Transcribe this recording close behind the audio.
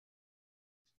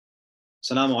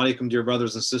Assalamu alaikum, dear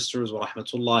brothers and sisters, wa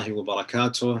rahmatullahi wa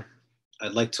barakatuh.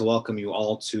 I'd like to welcome you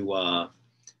all to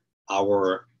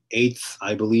our eighth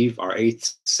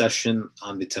session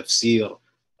on the Tafsir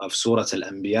of Surah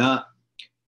Al-Anbiya.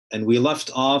 And we left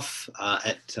off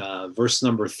at verse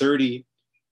number 30,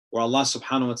 where Allah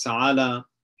subhanahu wa ta'ala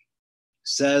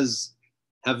says,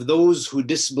 "Have those who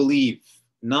disbelieve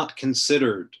not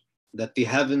considered that the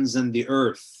heavens and the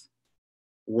earth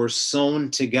were sewn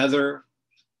together,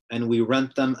 and we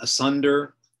rent them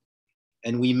asunder,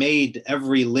 and we made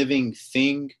every living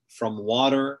thing from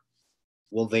water?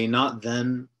 Will they not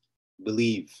then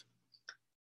believe?"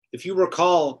 If you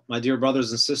recall, my dear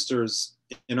brothers and sisters,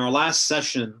 in our last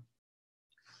session,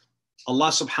 Allah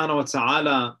subhanahu wa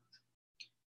ta'ala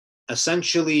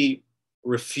essentially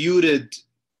refuted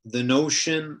the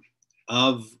notion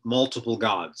of multiple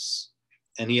gods,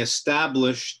 and he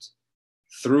established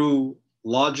through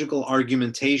logical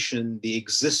argumentation the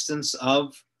existence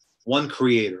of one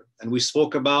creator. And we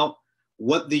spoke about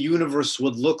what the universe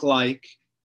would look like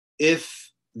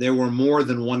if there were more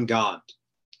than one God.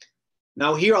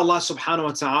 Now here Allah subhanahu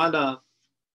wa ta'ala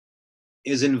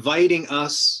is inviting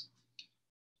us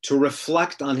to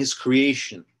reflect on his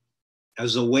creation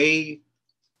as a way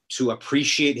to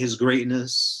appreciate his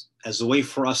greatness, as a way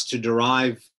for us to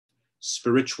derive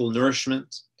spiritual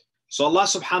nourishment. So Allah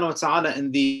subhanahu wa ta'ala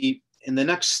in the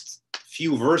next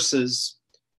few verses,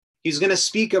 he's going to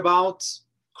speak about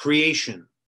creation.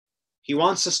 He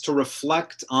wants us to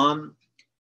reflect on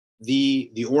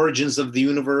the origins of the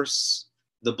universe,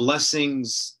 the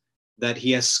blessings that he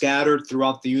has scattered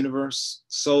throughout the universe.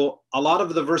 So a lot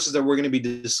of the verses that we're going to be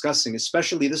discussing,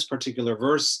 especially this particular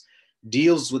verse,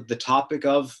 deals with the topic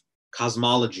of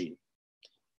cosmology.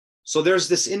 So there's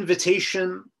this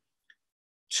invitation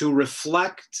to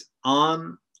reflect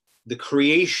on the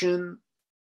creation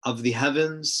of the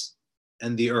heavens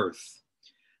and the earth.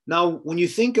 Now, when you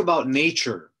think about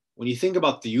nature, when you think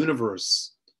about the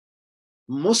universe,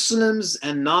 Muslims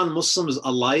and non-Muslims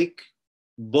alike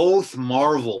both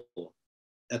marvel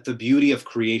at the beauty of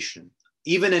creation.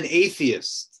 Even an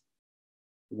atheist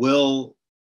will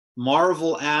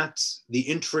marvel at the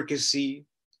intricacy,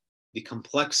 the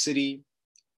complexity,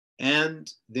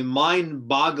 and the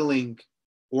mind-boggling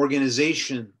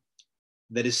organization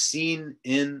that is seen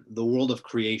in the world of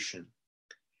creation.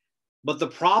 But the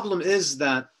problem is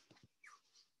that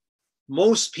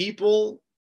most people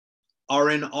are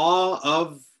in awe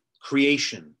of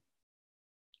creation,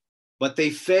 but they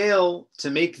fail to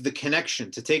make the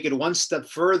connection, to take it one step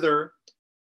further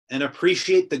and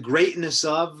appreciate the greatness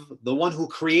of the one who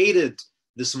created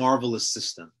this marvelous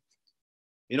system.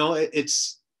 You know,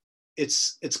 it's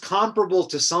comparable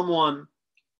to someone,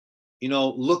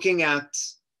 looking at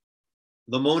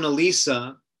the Mona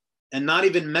Lisa and not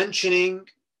even mentioning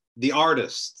the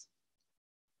artist.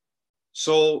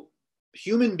 So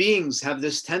human beings have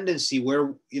this tendency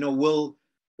where, we'll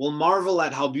marvel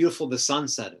at how beautiful the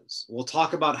sunset is. We'll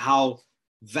talk about how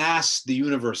vast the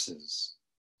universe is,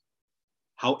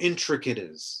 how intricate it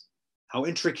is, how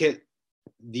intricate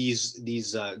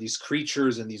these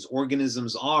creatures and these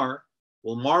organisms are.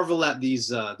 We'll marvel at these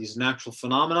natural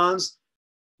phenomenons,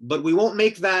 but we won't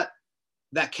make that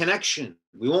connection.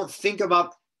 We won't think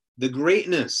about the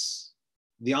greatness,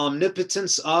 the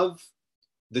omnipotence of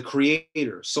the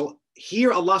creator. So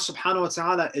here Allah subhanahu wa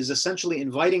ta'ala is essentially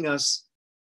inviting us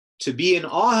to be in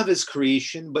awe of his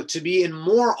creation, but to be in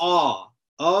more awe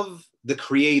of the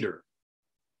creator.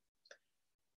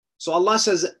 So Allah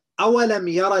says, أَوَلَمْ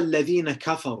يَرَ الَّذِينَ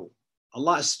كَفَرُوا.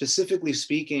 Allah is specifically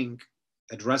speaking,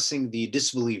 addressing the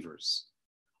disbelievers,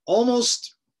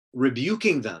 almost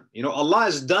rebuking them. Allah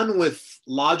is done with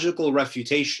logical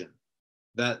refutation,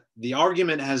 that the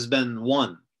argument has been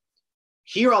won.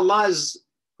 Here Allah is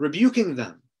rebuking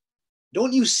them.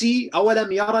 Don't you see?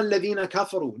 أَوَلَمْ يَرَ الَّذِينَ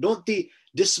كَفَرُوا. Don't the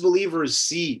disbelievers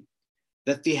see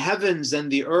that the heavens and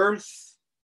the earth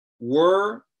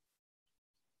were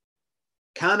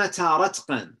كَانَتَا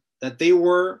رَتْقًا, that they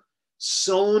were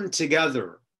sewn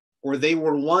together, or they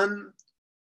were one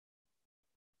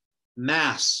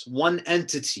mass, one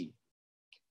entity,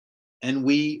 and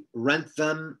we rent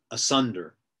them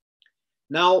asunder.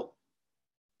 Now,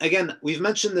 again, we've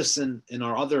mentioned this in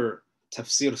our other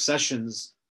tafsir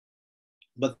sessions,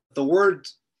 but the word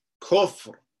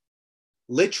kufr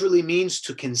literally means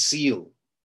to conceal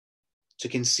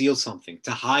something,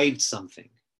 to hide something.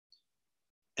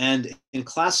 And in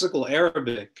classical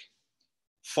Arabic,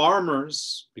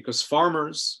 farmers,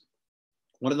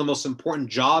 one of the most important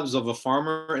jobs of a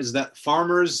farmer is that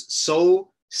farmers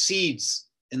sow seeds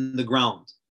in the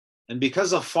ground. And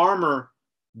because a farmer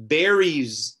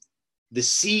buries the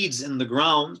seeds in the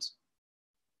ground,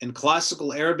 In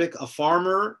classical Arabic, a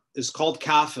farmer is called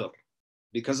kafir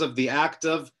because of the act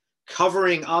of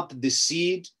covering up the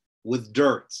seed with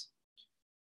dirt.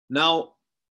 Now,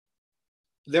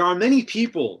 there are many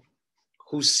people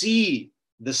who see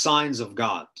the signs of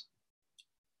God.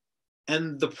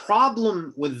 And the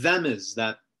problem with them is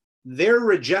that their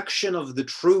rejection of the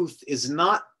truth is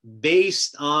not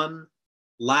based on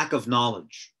lack of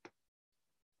knowledge.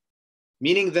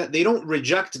 Meaning that they don't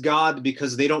reject God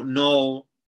because they don't know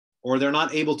or they're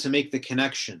not able to make the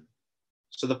connection.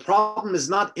 So the problem is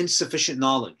not insufficient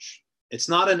knowledge. It's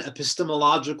not an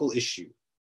epistemological issue.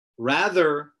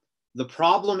 Rather, the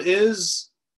problem is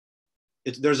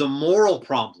there's a moral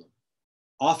problem.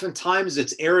 Oftentimes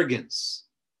it's arrogance,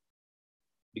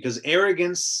 because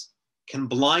arrogance can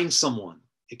blind someone.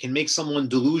 It can make someone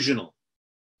delusional.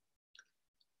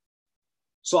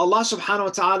 So Allah subhanahu wa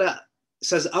ta'ala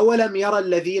says, أَوَلَمْ يَرَ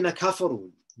الَّذِينَ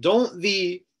كَفَرُوا. Don't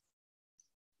the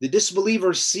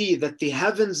disbelievers see that the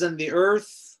heavens and the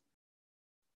earth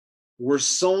were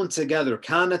sewn together?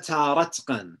 كَانَتَا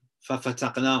رَتْقًا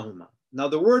فَفَتَقْنَاهُمَا. Now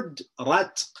the word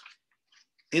ratq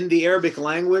in the Arabic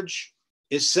language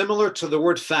is similar to the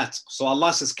word fatq. So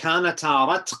Allah says, كَانَتَا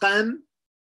رَتْقًا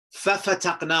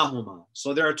فَفَتَقْنَاهُمَا.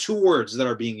 So there are two words that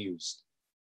are being used.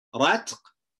 Ratq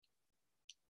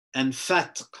and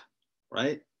fatq,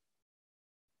 right?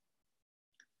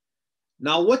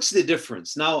 Now, what's the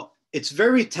difference? Now, it's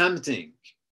very tempting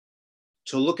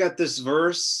to look at this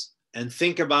verse and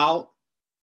think about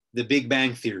the Big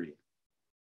Bang Theory.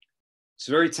 It's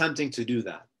very tempting to do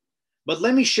that. But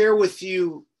let me share with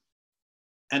you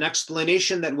an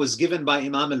explanation that was given by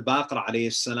Imam al-Baqir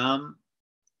alayhi salam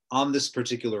on this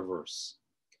particular verse.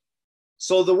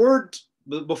 So the word,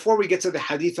 before we get to the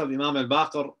hadith of Imam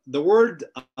al-Baqir, the word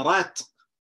ratq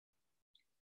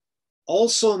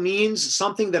also means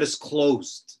something that is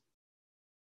closed.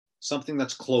 Something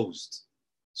that's closed.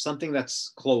 Something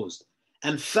that's closed.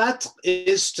 And fatq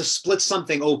is to split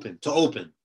something open, to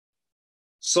open.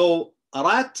 So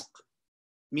ratq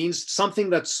means something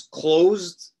that's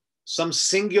closed, some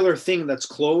singular thing that's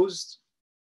closed.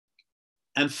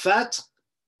 And fatq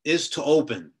is to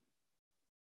open.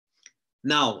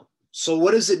 Now, so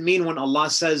what does it mean when Allah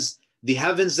says the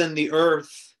heavens and the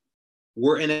earth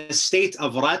were in a state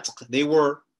of ratq? They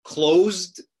were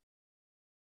closed,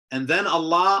 and then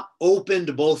Allah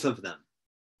opened both of them.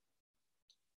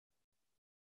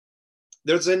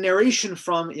 There's a narration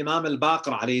from Imam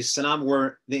al-Baqir alayhi salam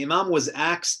where the Imam was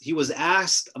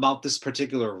asked about this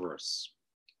particular verse.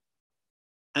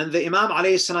 And the Imam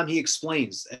alayhi salam, he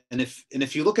explains, and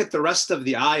if you look at the rest of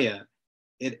the ayah,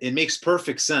 it makes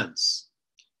perfect sense.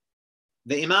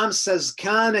 The Imam says,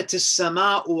 كَانَتِ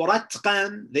السَّمَاءُ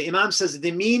رَتْقًا. The Imam says the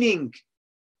meaning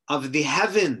of the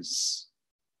heavens,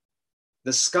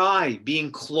 the sky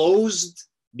being closed,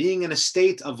 being in a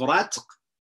state of ratq,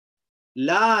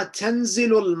 لَا تَنزِلُ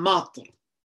الْمَطْرِ.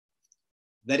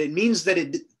 That it means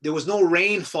that there was no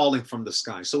rain falling from the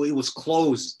sky, so it was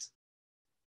closed.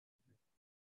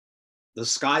 The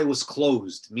sky was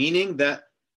closed, meaning that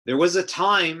there was a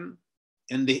time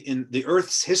in the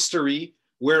earth's history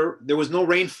where there was no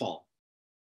rainfall.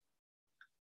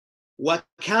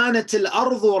 وَكَانَتِ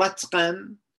الْأَرْضُ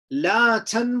رَتْقًا لَا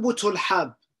تَنْبُتُ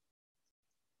الْحَبُّ.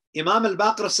 Imam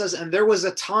al-Baqir says, and there was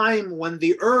a time when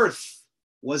the earth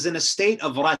was in a state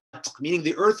of ratq, meaning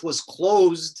the earth was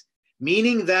closed,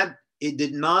 meaning that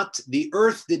the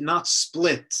earth did not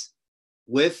split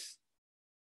with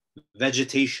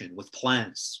vegetation, with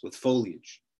plants, with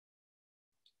foliage.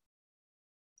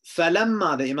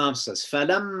 فَلَمَّا, the Imam says,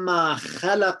 فَلَمَّا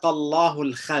خَلَقَ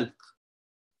اللَّهُ الْخَلْقِ.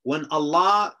 When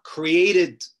Allah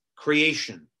created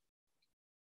creation,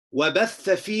 وَبَثَّ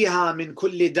فِيهَا مِنْ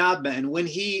كُلِّ دَابَّةٍ. And when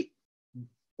He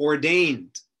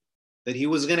ordained that He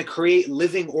was going to create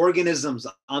living organisms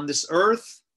on this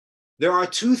earth, there are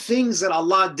two things that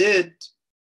Allah did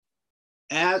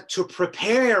to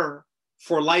prepare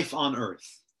for life on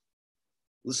earth.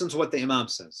 Listen to what the Imam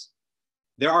says.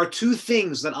 There are two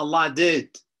things that Allah did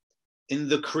in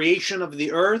the creation of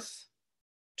the earth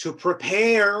to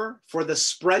prepare for the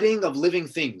spreading of living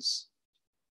things.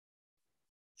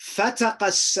 فَتَقَ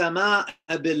السَّمَاءَ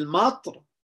بِالْمَطْرِ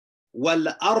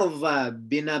وَالْأَرْضَ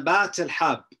بِنَبَاتِ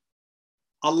الْحَبِّ.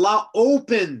 Allah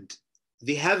opened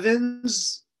the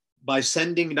heavens by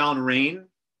sending down rain,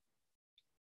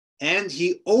 and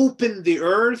He opened the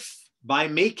earth by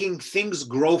making things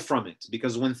grow from it.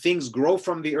 Because when things grow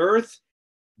from the earth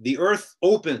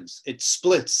opens, it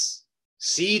splits.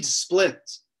 Seeds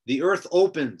split, the earth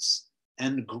opens,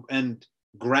 and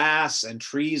grass and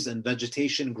trees and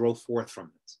vegetation grow forth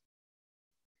from it.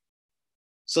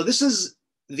 So this is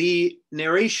the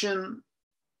narration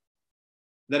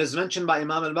that is mentioned by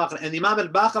Imam al-Baqir. And Imam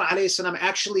al-Baqir alayhi salam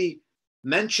actually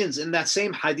mentions in that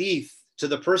same hadith to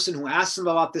the person who asked him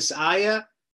about this ayah,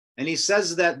 and he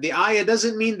says that the ayah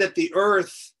doesn't mean that the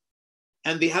earth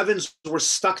and the heavens were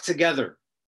stuck together,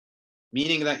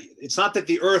 meaning that it's not that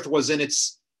the earth was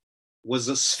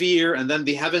a sphere and then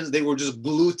the heavens, they were just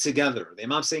glued together. The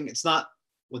Imam saying it's not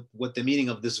what the meaning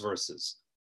of this verse is.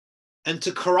 And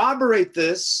to corroborate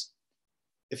this,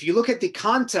 if you look at the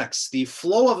context, the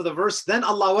flow of the verse, then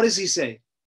Allah, what does he say?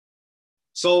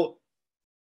 So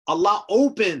Allah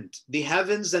opened the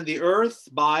heavens and the earth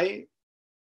by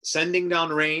sending down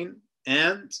rain,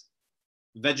 and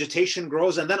vegetation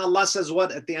grows. And then Allah says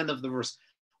what at the end of the verse?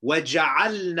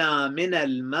 وَجَعَلْنَا مِنَ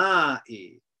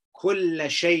الْمَاءِ كُلَّ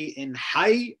شَيْءٍ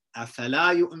حَيٍّ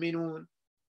أَفَلَا يُؤْمِنُونَ.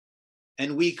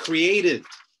 And we created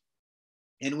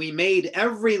and we made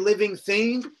every living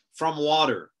thing from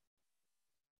water.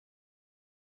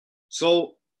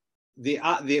 So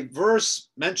the verse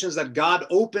mentions that God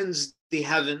opens the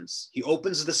heavens, he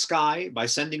opens the sky by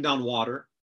sending down water.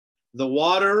 The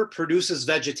water produces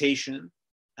vegetation.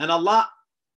 And Allah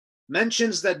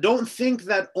mentions that don't think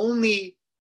that only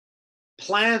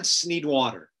plants need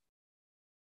water.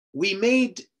 We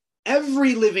made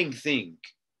every living thing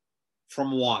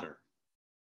from water.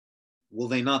 Will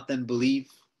they not then believe?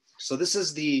 So this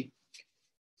is the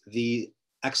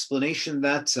explanation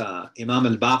that Imam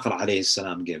al-Baqir alayhi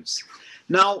salam gives.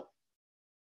 Now,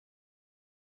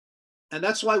 and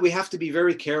that's why we have to be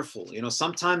very careful. You know,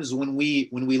 sometimes when we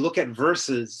look at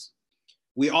verses,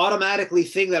 we automatically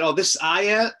think that, oh, this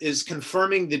ayah is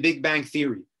confirming the Big Bang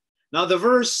theory. Now the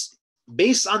verse,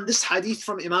 based on this hadith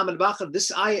from Imam al-Baqir,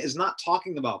 this ayah is not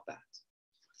talking about that.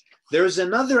 There's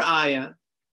another ayah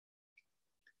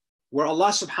where Allah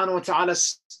subhanahu wa ta'ala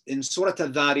in Surah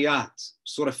Al-Dhariyat,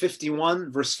 Surah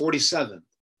 51, verse 47,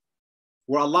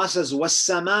 where Allah says,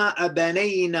 وَالسَّمَاءَ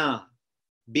بَنَيْنَا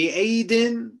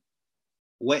بِأَيْدٍ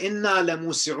وَإِنَّا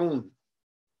لَمُوسِعُونَ.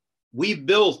 We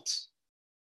built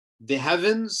the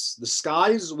heavens, the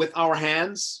skies with our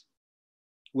hands,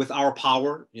 with our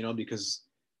power, you know, because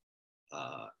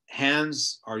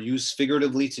hands are used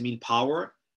figuratively to mean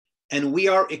power, and we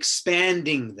are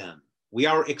expanding them. We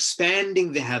are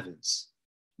expanding the heavens.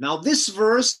 Now this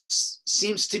verse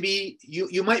seems to be,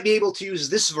 you might be able to use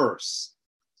this verse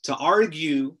to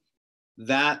argue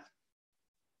that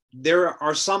there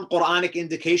are some Quranic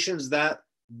indications that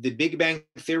the Big Bang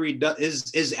theory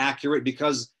is accurate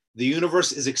because the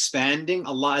universe is expanding,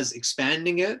 Allah is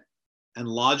expanding it, and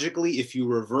logically, if you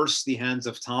reverse the hands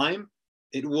of time,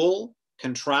 it will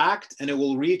contract and it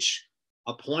will reach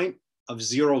a point of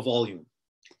zero volume.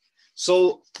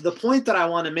 So the point that I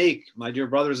want to make, my dear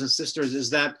brothers and sisters, is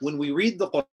that when we read the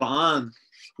Quran,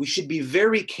 we should be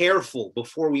very careful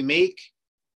before we make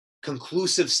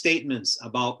conclusive statements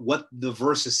about what the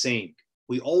verse is saying.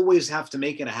 We always have to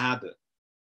make it a habit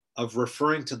of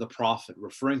referring to the Prophet,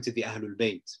 referring to the Ahlul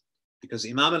Bayt. Because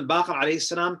Imam al-Baqir alayhi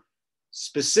salam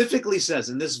specifically says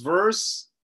in this verse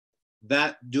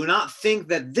that do not think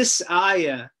that this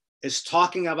ayah is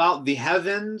talking about the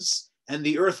heavens and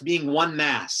the earth being one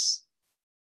mass.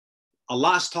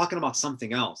 Allah is talking about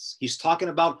something else. He's talking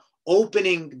about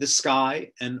opening the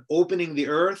sky and opening the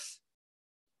earth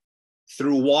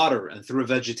through water and through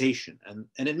vegetation.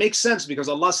 And it makes sense because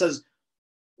Allah says,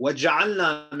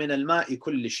 وَجَعَلْنَا مِنَ الْمَاءِ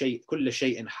كُلِّ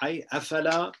شَيْءٍ حَيٍّ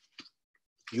أَفَلَا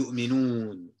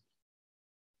يُؤْمِنُونَ.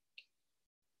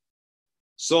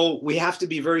 So we have to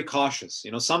be very cautious.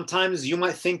 You know, sometimes you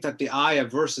might think that the ayah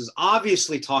verse is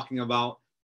obviously talking about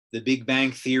the Big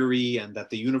Bang theory and that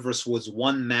the universe was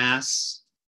one mass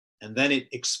and then it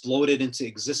exploded into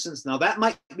existence. Now that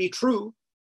might be true,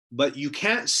 but you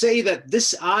can't say that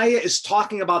this ayah is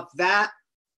talking about that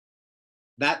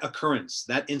occurrence,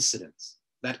 that incident,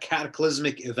 that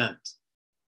cataclysmic event.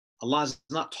 Allah is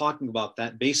not talking about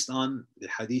that based on the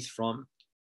hadith from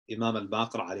Imam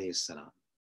al-Baqir alayhi salam.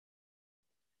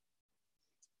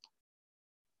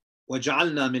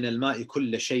 وَجَعَلْنَا مِنَ الْمَاءِ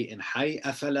كُلَّ شَيْءٍ حَيٍّ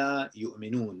أَفَلَا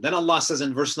يُؤْمِنُونَ. Then Allah says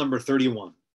in verse number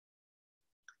 31,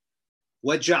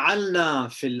 وَجَعَلْنَا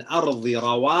فِي الْأَرْضِ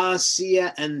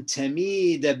رَوَاسِيَ أَن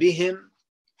تَمِيدَ بِهِمْ.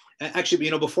 Actually,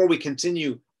 you know, before we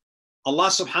continue, Allah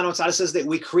subhanahu wa ta'ala says that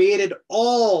we created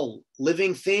all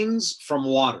living things from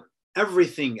water.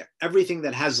 Everything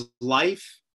that has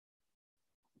life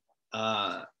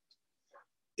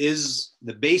is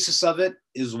the basis of it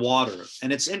is water.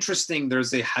 And it's interesting,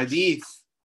 there's a hadith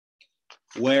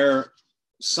where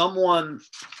someone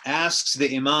asks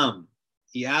the Imam,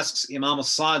 he asks Imam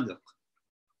al-Sadiq,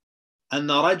 أَنَّ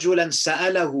رَجُلًا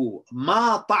سَأَلَهُ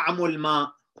مَا طَعْمُ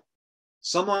الْمَاءِ.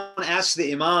 Someone asks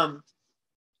the Imam,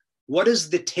 what is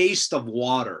the taste of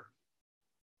water?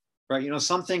 right?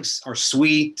 Some things are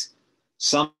sweet,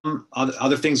 some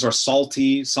other things are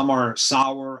salty, some are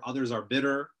sour, others are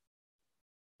bitter.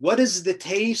 What is the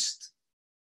taste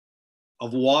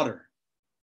of water?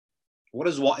 What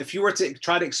is water? If you were to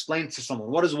try to explain to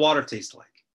someone, what does water taste like?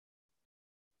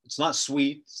 It's not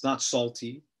sweet, it's not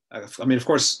salty. I mean, of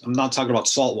course, I'm not talking about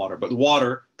salt water, but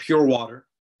water, pure water.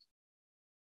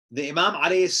 The Imam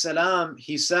alayhi salam,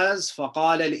 he says,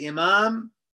 فَقَالَ الْإِمَامِ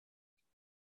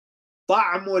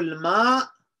طَعْمُ الْمَاءِ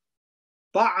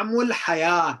طَعْمُ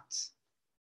الْحَيَاةِ.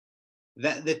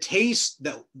 That the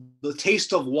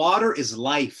taste of water is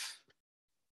life.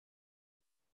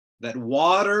 That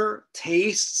water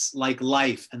tastes like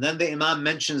life. And then the Imam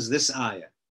mentions this ayah.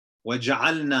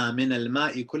 وَجَعَلْنَا مِنَ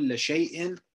الْمَاءِ كُلَّ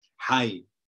شَيْءٍ حَيٍّ.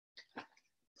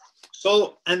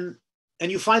 So, and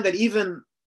you find that even,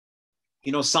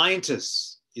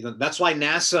 scientists, that's why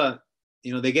NASA,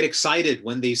 they get excited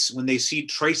when they see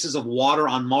traces of water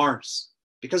on Mars,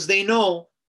 because they know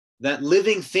that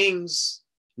living things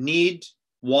need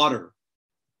water.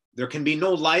 There can be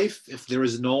no life if there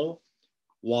is no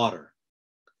water.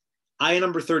 Ayah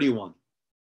number 31.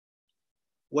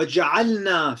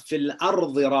 وَجَعَلْنَا فِي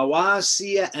الْأَرْضِ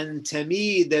رَوَاسِيَ أَن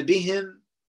تَمِيدَ بِهِمْ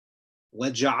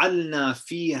وَجَعَلْنَا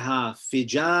فِيهَا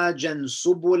فِجَاجًا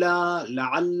سُبُلًا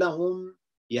لَعَلَّهُمْ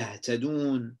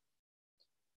يَهْتَدُونَ.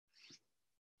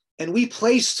 And we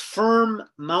placed firm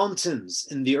mountains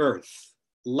in the earth,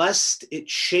 lest it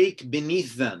shake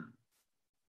beneath them.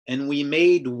 And we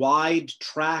made wide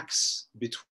tracks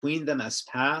between them as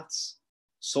paths,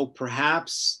 so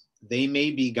perhaps they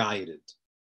may be guided.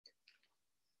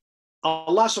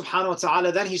 Allah subhanahu wa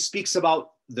ta'ala, then he speaks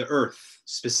about the earth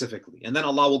specifically. And then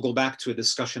Allah will go back to a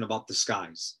discussion about the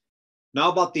skies. Now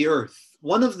about the earth.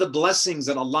 One of the blessings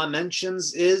that Allah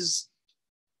mentions is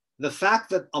the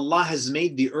fact that Allah has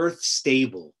made the earth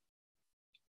stable.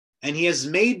 And he has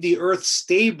made the earth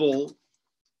stable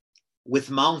with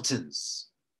mountains,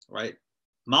 right?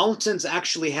 Mountains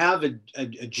actually have a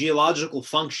geological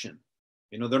function.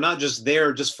 They're not just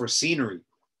there just for scenery.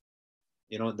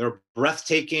 They're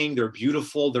breathtaking, they're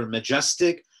beautiful, they're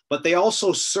majestic, but they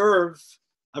also serve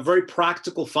a very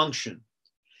practical function.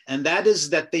 And that is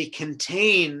that they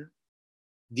contain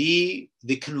the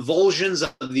convulsions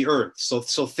of the earth. So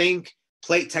think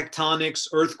plate tectonics,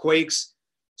 earthquakes.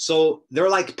 So they're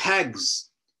like pegs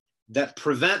that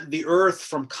prevent the earth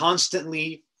from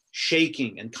constantly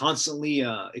shaking and constantly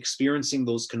experiencing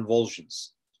those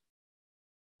convulsions.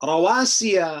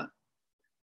 Rawasiya,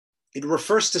 it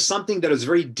refers to something that is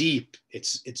very deep.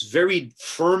 It's very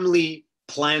firmly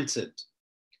planted.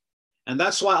 And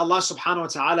that's why Allah subhanahu wa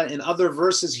ta'ala in other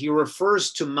verses, he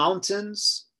refers to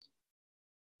mountains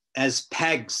as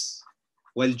pegs.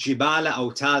 وَالْجِبَالَ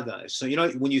أَوْتَادًا. So,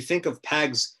 when you think of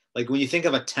pegs, like when you think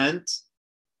of a tent,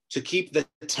 to keep the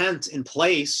tent in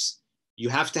place, you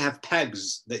have to have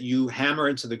pegs that you hammer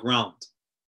into the ground.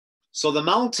 So the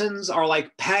mountains are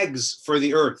like pegs for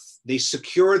the earth. They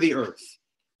secure the earth.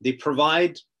 They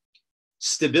provide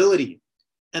stability.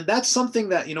 And that's something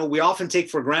that, we often take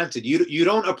for granted. You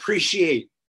don't appreciate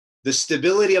the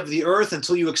stability of the earth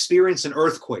until you experience an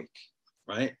earthquake,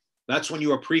 right? That's when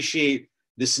you appreciate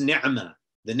this ni'mah,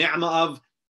 the ni'mah of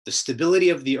the stability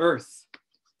of the earth.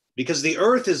 Because the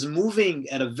earth is moving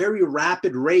at a very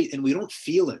rapid rate and we don't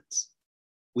feel it.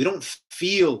 We don't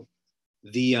feel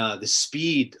the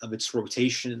speed of its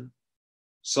rotation.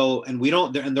 So, and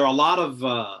there are a lot of,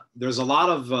 there's a lot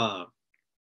of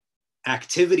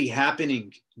activity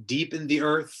happening deep in the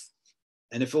earth.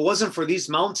 And if it wasn't for these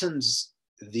mountains,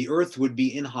 the earth would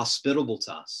be inhospitable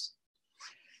to us.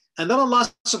 And then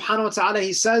Allah subhanahu wa ta'ala,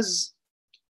 he says,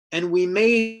 and we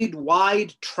made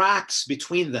wide tracks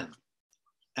between them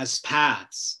as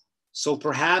paths. So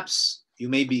perhaps you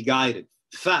may be guided.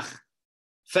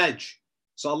 Faj.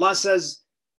 So Allah says,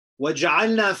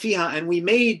 وَجَعَلْنَا فِيهَا, and we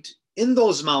made in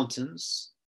those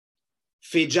mountains,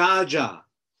 fijaja,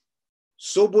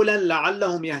 subulan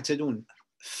la'allahum yahtadun.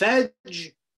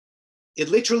 Faj, it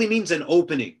literally means an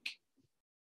opening.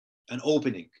 An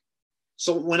opening.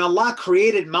 So when Allah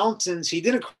created mountains, he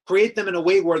didn't create them in a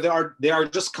way where they are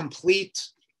just complete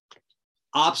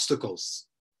obstacles.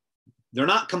 They're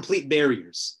not complete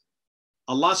barriers.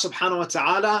 Allah subhanahu wa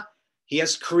ta'ala, he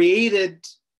has created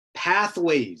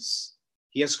pathways.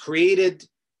 He has created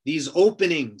these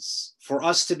openings for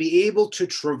us to be able to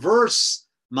traverse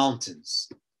mountains.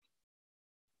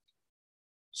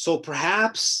 So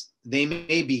perhaps they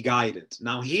may be guided.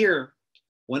 Now here,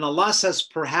 when Allah says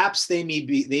perhaps they may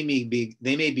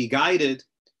be guided,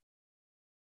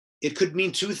 it could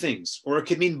mean two things, or it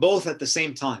could mean both at the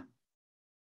same time.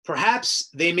 perhaps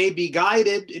they may be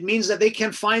guided. It means that they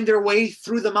can find their way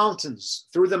through the mountains,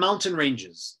 through the mountain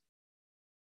ranges.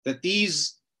 That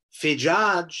these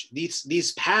fijaj,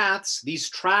 these paths, these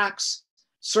tracks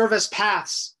serve as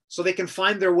paths so they can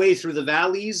find their way through the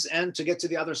valleys and to get to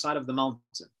the other side of the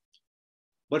mountain.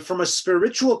 But from a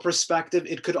spiritual perspective,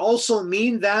 it could also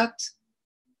mean that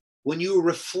when you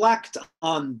reflect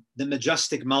on the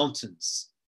majestic mountains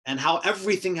and how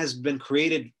everything has been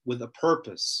created with a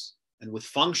purpose and with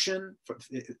function,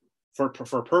 for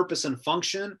purpose and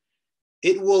function,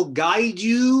 it will guide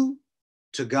you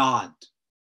to God.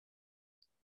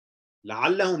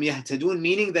 لَعَلَّهُمْ يَهْتَدُونَ,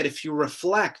 meaning that if you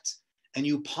reflect and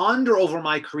you ponder over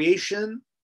my creation,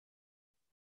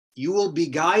 you will be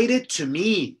guided to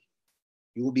me.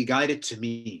 You will be guided to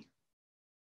me.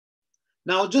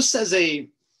 Now, just as a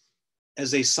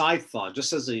side thought,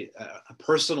 just as a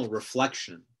personal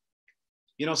reflection,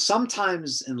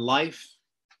 sometimes in life,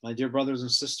 my dear brothers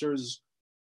and sisters,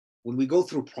 when we go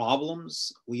through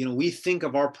problems, we think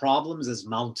of our problems as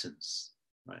mountains,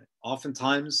 right?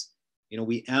 Oftentimes,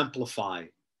 we amplify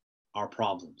our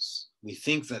problems. We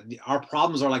think that our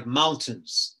problems are like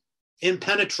mountains,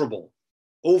 impenetrable,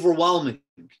 overwhelming.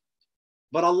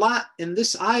 But Allah in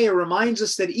this ayah reminds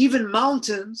us that even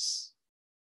mountains,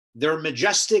 they're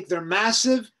majestic, they're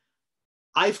massive.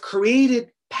 I've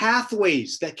created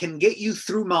pathways that can get you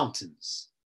through mountains.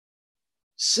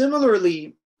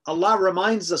 Similarly, Allah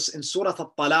reminds us in Surah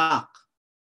Al-Talaq,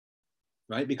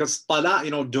 right? Because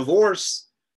talaq, divorce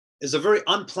is a very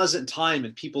unpleasant time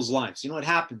in people's lives. It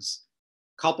happens.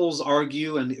 Couples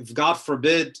argue, and if God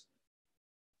forbid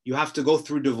you have to go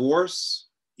through divorce,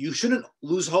 you shouldn't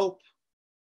lose hope,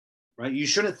 right? You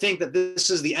shouldn't think that this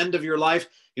is the end of your life.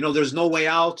 There's no way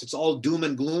out. It's all doom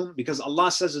and gloom, because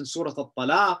Allah says in Surah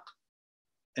Al-Talaq,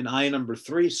 in ayah number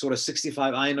 3, Surah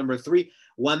 65, ayah number 3,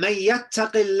 وَمَن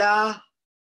يَتَّقِ اللَّهِ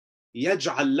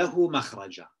يَجْعَلْ لَهُ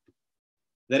مَخْرَجًا.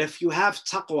 That if you have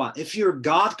taqwa, if you're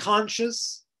God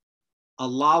conscious,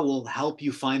 Allah will help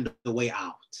you find the way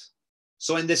out.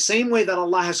 So in the same way that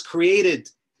Allah has created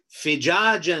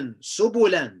fijajan,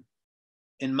 subulan,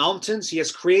 in mountains, He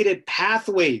has created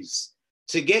pathways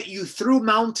to get you through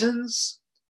mountains.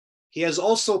 He has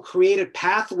also created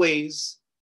pathways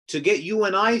to get you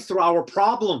and I through our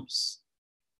problems.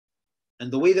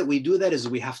 And the way that we do that is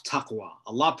we have taqwa.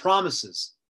 Allah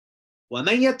promises,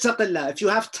 وَمَن يَتَّقِ اللَّهِ, if you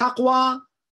have taqwa,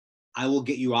 I will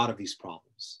get you out of these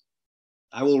problems.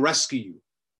 I will rescue you.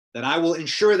 That I will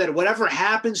ensure that whatever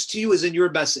happens to you is in your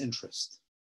best interest.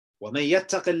 وَمَن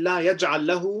يَتَّقِ اللَّهِ يَجْعَلْ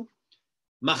لَهُ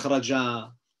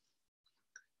مَخْرَجًا.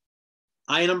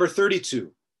 Ayah number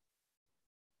 32.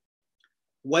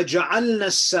 وَجَعَلْنَا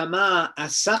السَّمَاءَ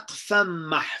سَقْفًا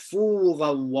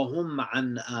مَحْفُوظًا وَهُمْ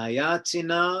عَنْ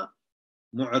آيَاتِنَا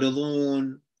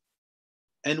مُعْرِضُونَ.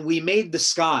 And we made the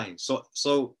sky. So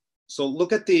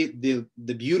look at the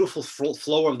beautiful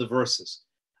flow of the verses.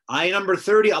 Ayah number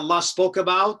 30, Allah spoke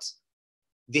about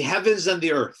the heavens and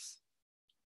the earth.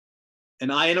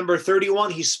 In ayah number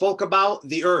 31, He spoke about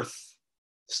the earth,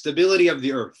 stability of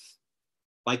the earth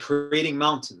by creating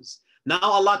mountains. Now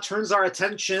Allah turns our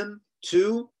attention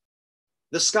to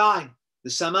the sky, the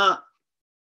sama.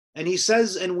 And He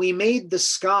says, and we made the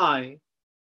sky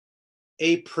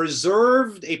a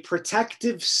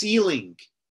protective ceiling,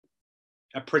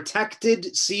 a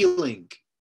protected ceiling.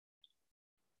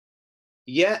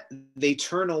 Yet they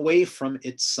turn away from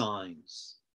its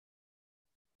signs.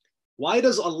 Why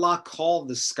does Allah call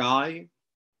the sky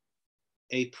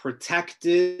a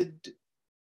protected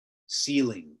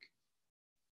ceiling?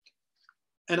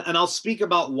 And I'll speak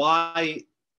about why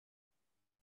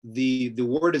the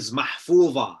word is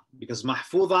mahfuza, because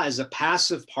mahfuza is a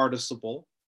passive participle,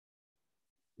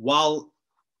 while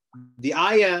the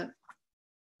ayah,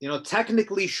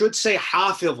 technically should say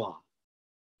hafiza,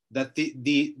 that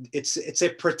it's a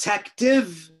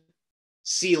protective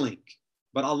ceiling,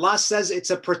 but Allah says it's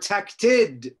a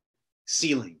protected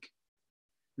ceiling.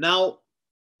 Now,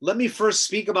 let me first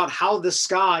speak about how the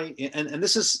sky, and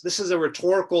this is a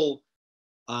rhetorical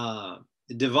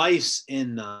device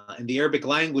in the Arabic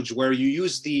language, where you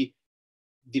use the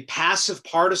passive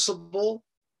participle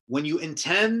when you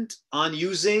intend on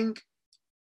using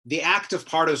the active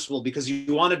participle, because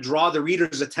you want to draw the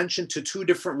reader's attention to two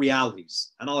different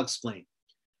realities, and I'll explain.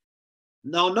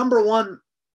 Now, number one,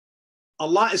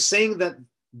 Allah is saying that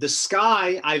the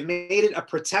sky, I've made it a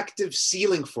protective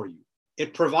ceiling for you.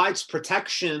 It provides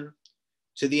protection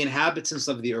to the inhabitants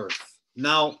of the earth.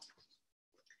 Now,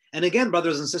 and again,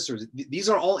 brothers and sisters, these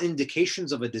are all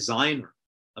indications of a designer,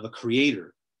 of a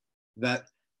creator, that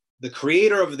the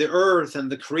creator of the earth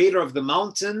and the creator of the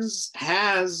mountains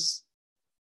has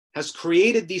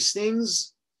created these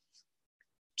things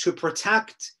to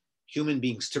protect human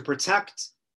beings, to protect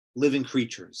living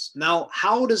creatures. Now,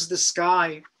 how is the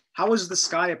sky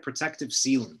a protective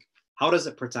ceiling? How does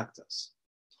it protect us?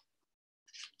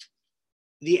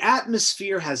 The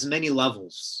atmosphere has many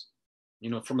levels.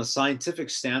 From a scientific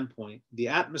standpoint, the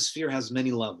atmosphere has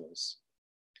many levels.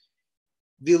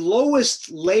 The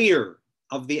lowest layer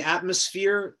of the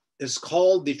atmosphere is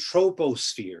called the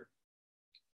troposphere.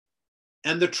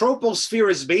 And the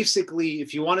troposphere is basically,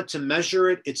 if you wanted to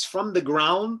measure it, it's from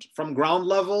ground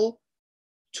level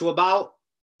to about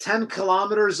 10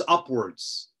 kilometers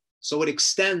upwards. So it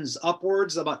extends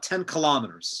upwards about 10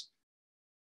 kilometers.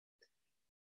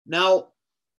 Now,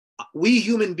 we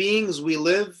human beings, we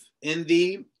live in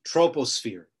the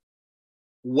troposphere.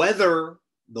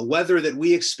 The weather that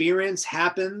we experience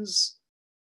happens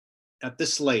at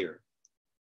this layer.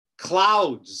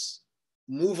 Clouds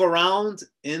move around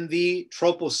in the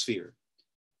troposphere.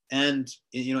 And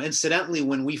incidentally,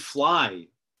 when we fly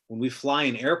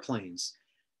in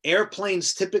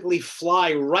airplanes typically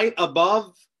fly right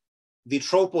above the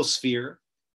troposphere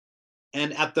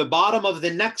and at the bottom of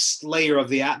the next layer of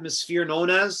the atmosphere known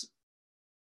as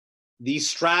the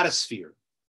stratosphere.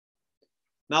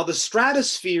 Now the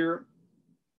stratosphere,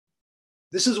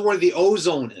 this is where the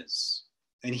ozone is.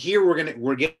 And here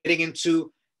we're getting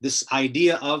into this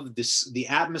idea of the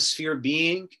atmosphere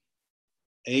being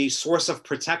a source of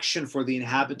protection for the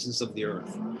inhabitants of the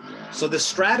earth. So the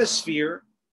stratosphere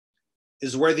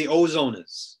is where the ozone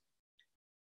is.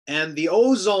 And the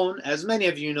ozone, as many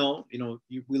of you know,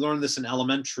 we learned this in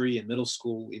elementary and middle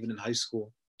school, even in high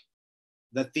school,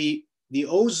 that the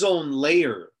ozone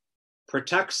layer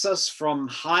protects us from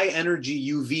high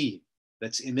energy UV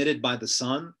that's emitted by the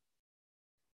sun.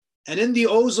 And in the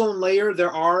ozone layer,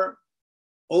 there are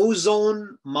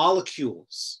ozone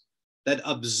molecules that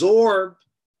absorb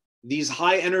these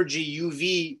high energy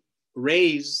UV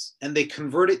rays and they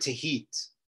convert it to heat.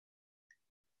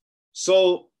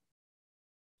 So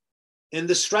in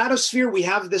the stratosphere, we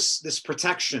have this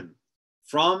protection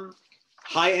from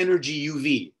high energy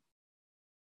UV.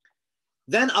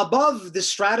 Then above the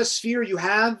stratosphere, you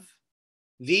have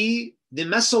the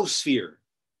mesosphere.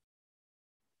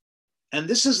 And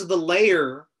this is the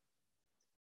layer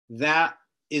that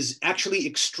is actually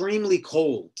extremely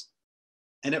cold.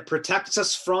 And it protects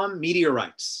us from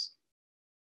meteorites,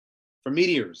 from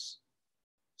meteors.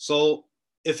 So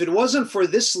if it wasn't for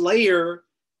this layer,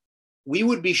 we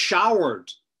would be showered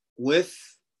with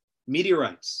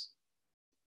meteorites.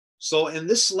 So in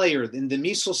this layer, in the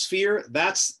mesosphere,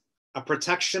 that's a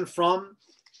protection from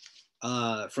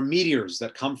meteors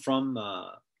that come from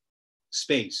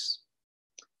space.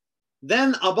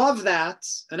 Then above that,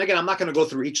 and again, I'm not going to go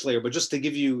through each layer, but just to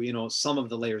give you, some of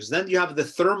the layers. Then you have the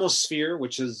thermosphere,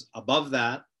 which is above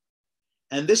that.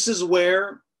 And this is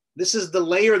the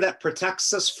layer that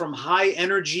protects us from high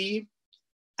energy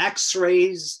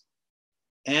X-rays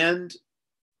and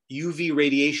UV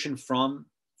radiation from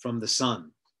the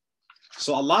sun.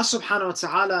 So Allah subhanahu wa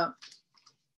ta'ala,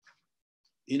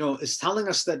 is telling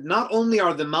us that not only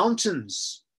are the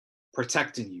mountains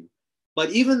protecting you, but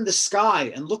even the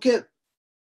sky. And look at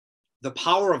the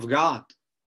power of God,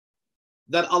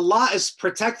 that Allah is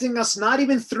protecting us not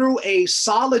even through a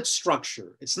solid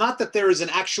structure. It's not that there is an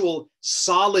actual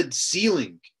solid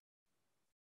ceiling.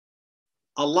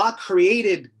 Allah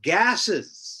created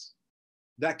gases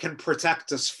that can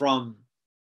protect us from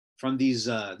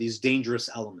these dangerous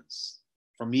elements,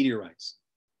 from meteorites.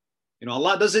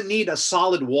 Allah doesn't need a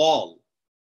solid wall.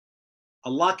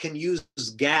 Allah can use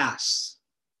gas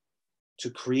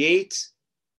to create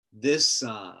this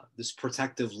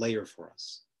protective layer for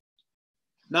us.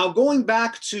 Now, going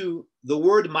back to the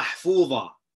word mahfuza.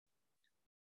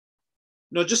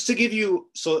 Just to give you,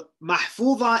 so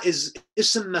mahfuza is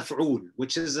ism maf'ul,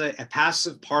 which is a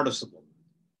passive participle.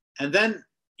 And then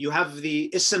you have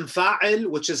the ism fa'il,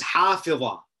 which is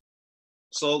hafiza.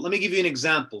 So let me give you an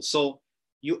example. So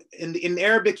in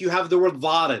Arabic, you have the word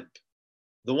dharib,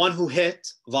 the one who hit,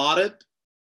 dharib,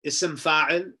 ism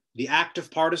fa'il, the active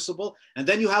participle. And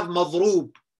then you have madhrub.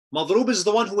 Madhrub is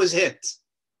the one who is hit,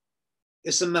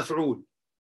 ism maf'ul.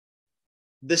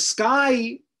 The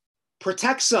sky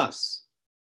protects us.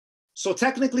 So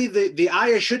technically the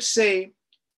ayah should say,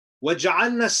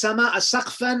 وَجَعَلْنَا السَّمَاءَ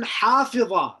سَقْفًا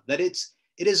حَافِظًا, that it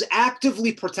is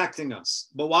actively protecting us.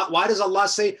 But why does Allah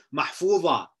say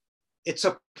mahfuza? It's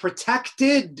a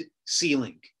protected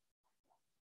ceiling.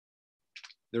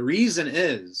 The reason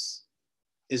is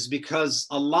because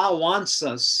Allah wants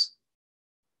us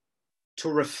to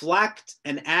reflect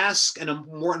and ask a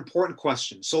more important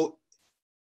question. So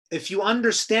if you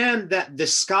understand that the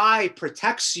sky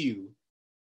protects you,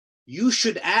 you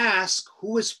should ask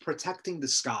who is protecting the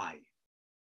sky.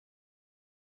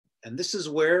 And this is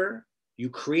where you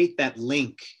create that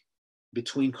link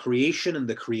between creation and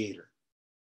the creator.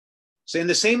 So in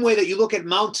the same way that you look at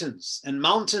mountains, and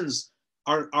mountains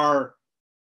are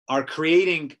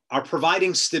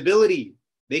providing stability.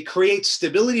 They create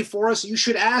stability for us. You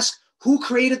should ask, who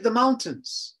created the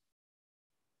mountains?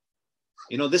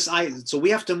 So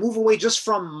we have to move away just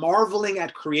from marveling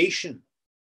at creation.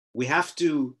 We have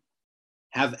to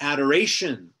have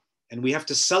adoration, and we have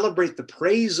to celebrate the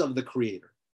praise of the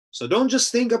creator. So don't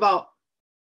just think about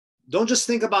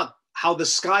how the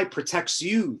sky protects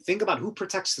you. Think about who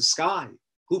protects the sky,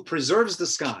 who preserves the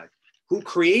sky, who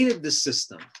created this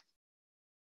system.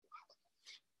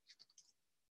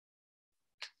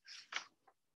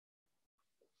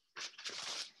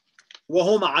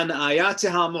 وَهُمْ عَنْ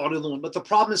آيَاتِهَا مُعْرِضُونَ. But the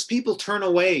problem is people turn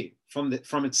away from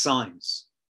its signs.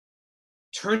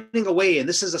 Turning away, and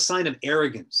this is a sign of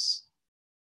arrogance.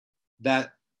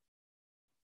 That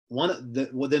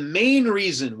the main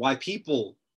reason why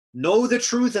people know the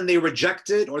truth and they reject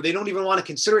it, or they don't even want to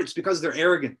consider it, it's because they're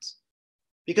arrogant.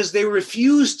 Because they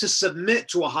refuse to submit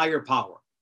to a higher power.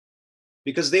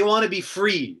 Because they want to be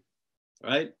free,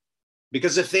 right?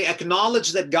 Because if they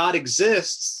acknowledge that God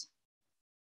exists,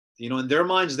 in their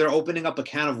minds, they're opening up a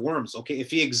can of worms. Okay,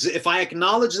 if I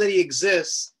acknowledge that he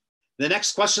exists, the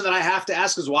next question that I have to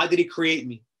ask is, why did he create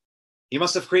me? He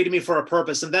must have created me for a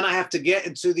purpose. And then I have to get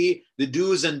into the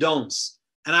do's and don'ts.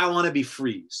 And I want to be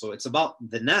free. So it's about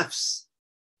the nafs.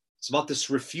 It's about this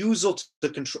refusal to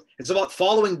control. It's about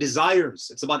following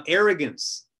desires. It's about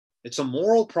arrogance. It's a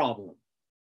moral problem.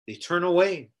 They turn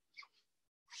away.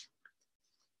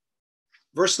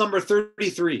 Verse number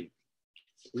 33.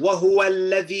 وَهُوَ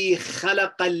الَّذِي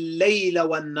خَلَقَ اللَّيْلَ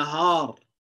وَالنَّهَارَ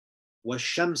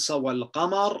وَالشَّمْسَ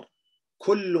وَالْقَمَرَ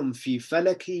كُلٌّ فِي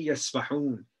فَلَكِ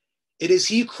يَسْبَحُونَ. It is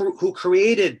he who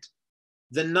created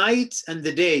the night and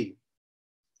the day.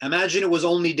 Imagine it was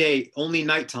only day, only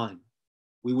nighttime.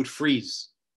 We would freeze.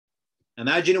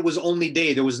 Imagine it was only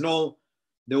day. There was no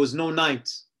night.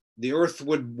 The earth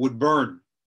would burn.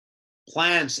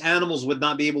 Plants, animals would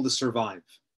not be able to survive.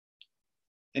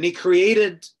 And he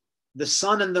created the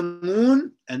sun and the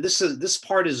moon, and this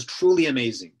part is truly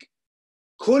amazing.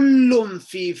 كُلٌّ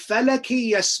فِي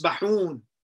فَلَكِ يَسْبَحُونَ.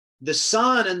 The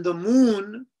sun and the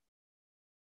moon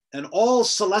and all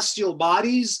celestial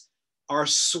bodies are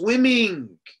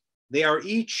swimming. They are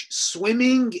each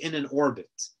swimming in an orbit.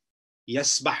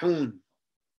 Yasbahun.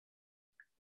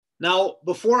 Now,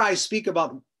 before I speak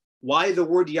about why the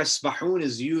word yasbahun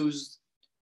is used,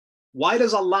 why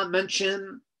does Allah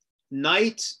mention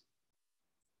night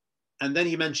and then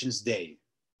he mentions day?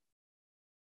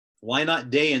 Why not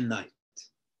day and night?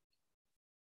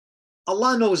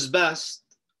 Allah knows best,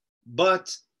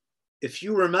 but if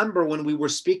you remember when we were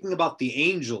speaking about the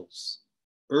angels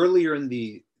earlier in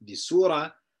the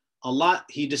surah, Allah,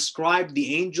 he described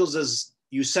the angels as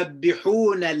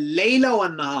yusabbihuna al-layla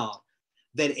wan-nahar,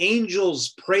 that angels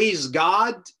praise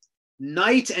God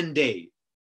night and day.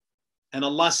 And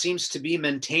Allah seems to be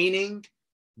maintaining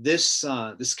this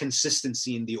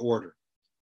consistency in the order.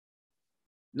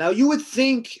 Now you would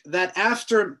think that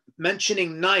after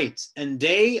mentioning night and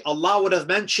day, Allah would have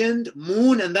mentioned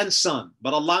moon and then sun.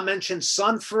 But Allah mentioned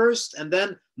sun first and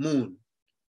then moon.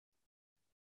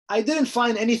 I didn't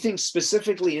find anything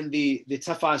specifically in the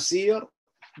tafsir,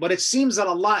 but it seems that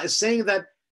Allah is saying that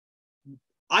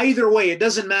either way, it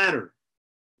doesn't matter.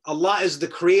 Allah is the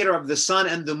creator of the sun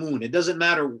and the moon. It doesn't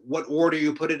matter what order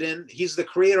you put it in. He's the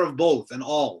creator of both and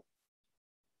all.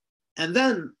 And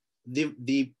then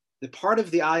the part of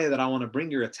the ayah that I want to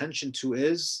bring your attention to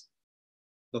is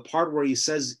the part where he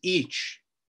says each,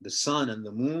 the sun and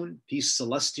the moon, these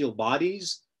celestial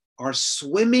bodies, are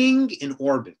swimming in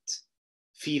orbit.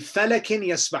 Fi falakin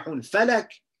yasbahun.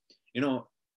 Falak,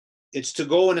 it's to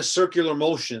go in a circular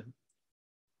motion.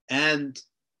 And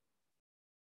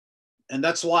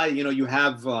that's why, you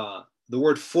have the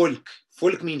word fulk.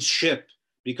 Fulk means ship,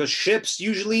 because ships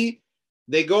usually,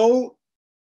 they go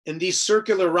in these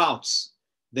circular routes.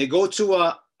 They go to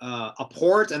a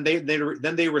port and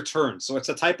then they return. So it's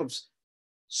a type of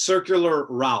circular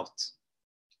route.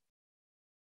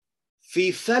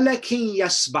 Fi falakin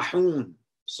yasbahun.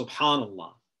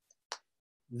 Subhanallah.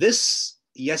 This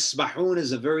yasbahun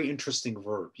is a very interesting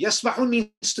verb. Yasbahun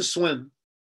means to swim.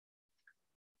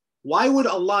 Why would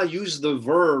Allah use the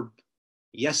verb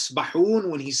yasbahun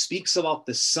when he speaks about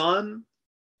the sun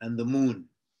and the moon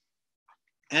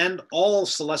and all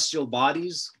celestial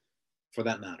bodies for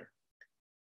that matter?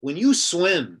 When you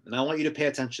swim, and I want you to pay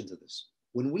attention to this,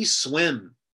 when we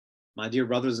swim, my dear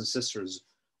brothers and sisters,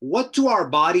 what do our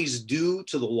bodies do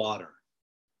to the water?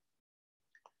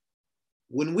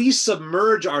 When we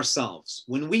submerge ourselves,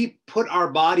 when we put our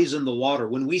bodies in the water,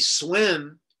 when we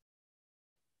swim,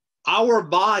 our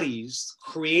bodies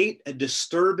create a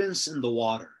disturbance in the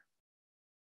water.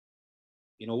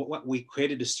 You know what? We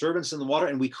create a disturbance in the water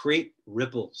and we create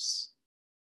ripples.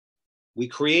 We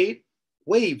create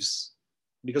waves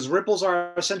because ripples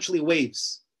are essentially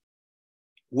waves.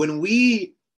 When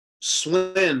we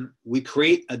swim, we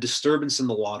create a disturbance in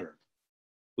the water.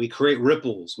 We create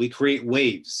ripples. We create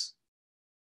waves.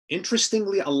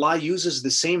 Interestingly, Allah uses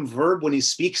the same verb when he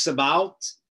speaks about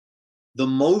the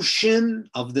motion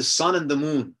of the sun and the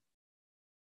moon.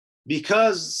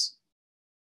 Because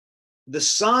the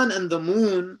sun and the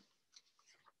moon,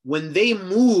 when they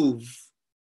move,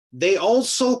 they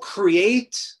also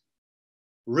create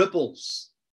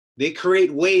ripples. They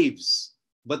create waves,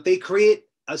 but they create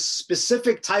a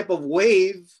specific type of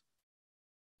wave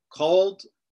called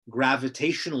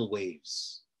gravitational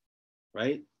waves,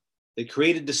 right? They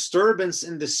create a disturbance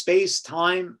in the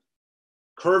space-time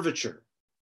curvature.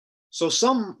 So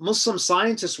some Muslim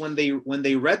scientists, when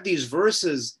they read these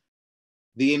verses,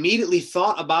 they immediately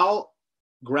thought about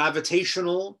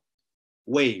gravitational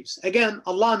waves. Again,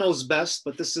 Allah knows best,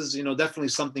 but this is, definitely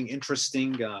something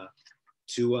interesting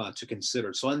to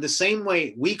consider. So in the same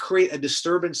way, we create a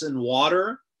disturbance in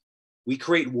water. We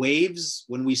create waves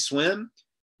when we swim.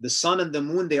 The sun and the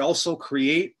moon, they also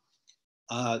create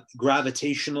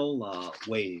gravitational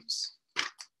waves.